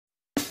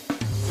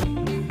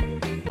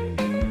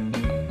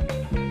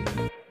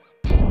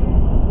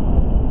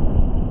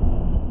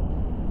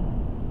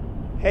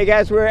Hey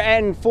guys, we're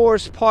in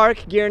Forest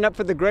Park, gearing up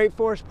for the Great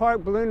Forest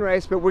Park Balloon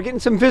Race, but we're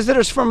getting some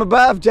visitors from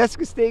above.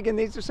 Jessica Stegan,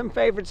 these are some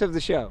favorites of the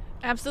show.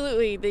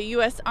 Absolutely. The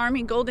U.S.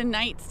 Army Golden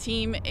Knights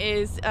team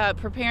is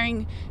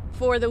preparing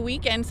for the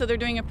weekend, so they're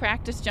doing a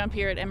practice jump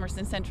here at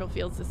Emerson Central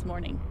Fields this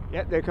morning.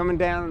 Yep, they're coming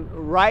down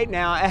right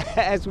now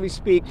as we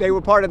speak. They were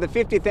part of the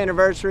 50th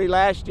anniversary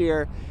last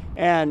year,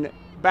 and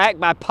back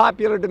by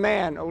popular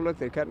demand. Oh, look,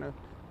 they're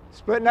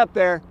splitting up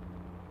there.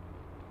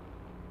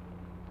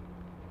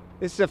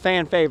 This is a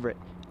fan favorite.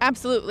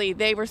 Absolutely.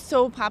 They were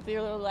so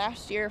popular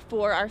last year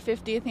for our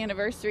 50th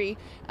anniversary.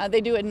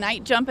 They do a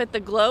night jump at the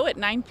Glow at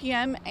 9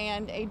 p.m.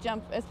 and a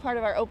jump as part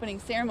of our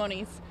opening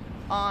ceremonies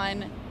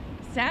on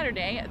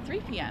Saturday at 3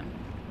 p.m.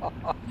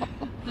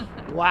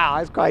 Wow,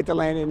 that's quite the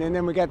landing. And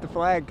then we got the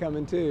flag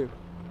coming too.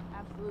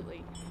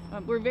 Absolutely.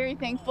 We're very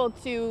thankful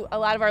to a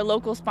lot of our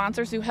local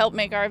sponsors who help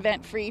make our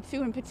event free.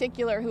 Two in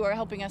particular who are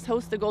helping us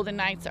host the Golden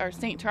Knights are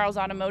St. Charles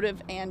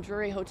Automotive and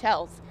Drury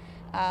Hotels.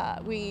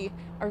 We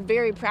are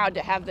very proud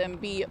to have them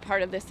be a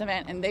part of this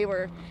event, and they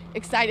were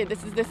excited.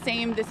 This is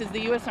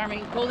the U.S.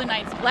 Army Golden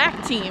Knights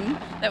black team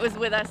that was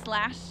with us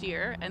last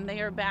year, and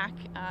they are back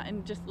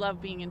and just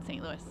love being in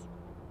St. Louis.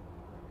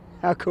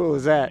 How cool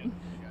is that?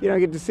 You don't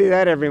get to see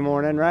that every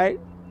morning, right?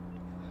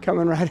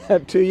 Coming right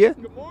up to you.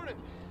 Good morning.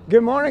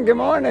 Good morning, good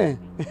morning.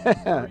 How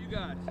are you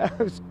guys? That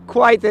was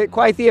quite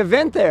the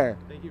event there.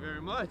 Thank you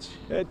very much.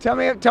 Tell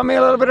me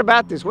a little bit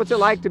about this. What's it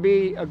like to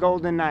be a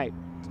Golden Knight?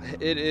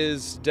 It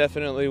is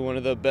definitely one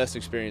of the best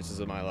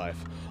experiences of my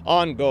life.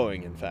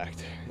 Ongoing, in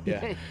fact.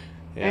 Yeah.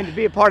 And to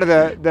be a part of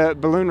the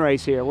balloon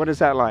race here, what is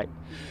that like?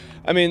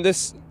 I mean,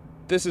 this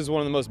is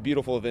one of the most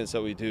beautiful events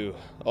that we do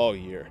all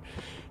year.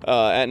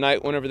 At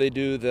night, whenever they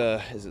do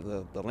the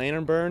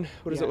lantern burn?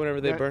 What is it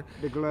whenever they burn?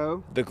 The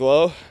glow. The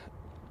glow.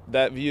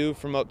 That view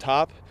from up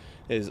top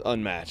is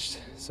unmatched.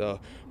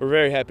 So we're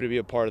very happy to be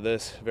a part of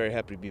this. Very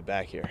happy to be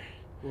back here.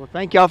 Well,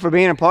 thank y'all for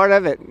being a part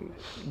of it.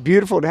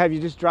 Beautiful to have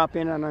you just drop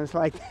in on us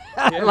like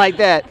that. Like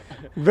that.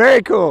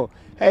 Very cool.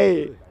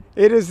 Hey,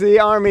 it is the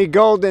Army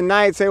Golden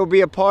Knights. They will be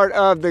a part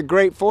of the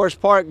Great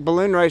Forest Park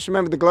Balloon Race.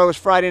 Remember, the Glow is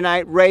Friday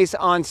night, race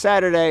on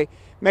Saturday.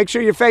 Make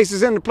sure your face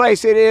is in the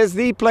place. It is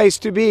the place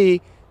to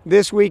be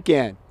this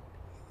weekend.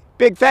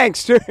 Big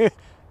thanks to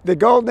the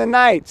Golden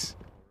Knights.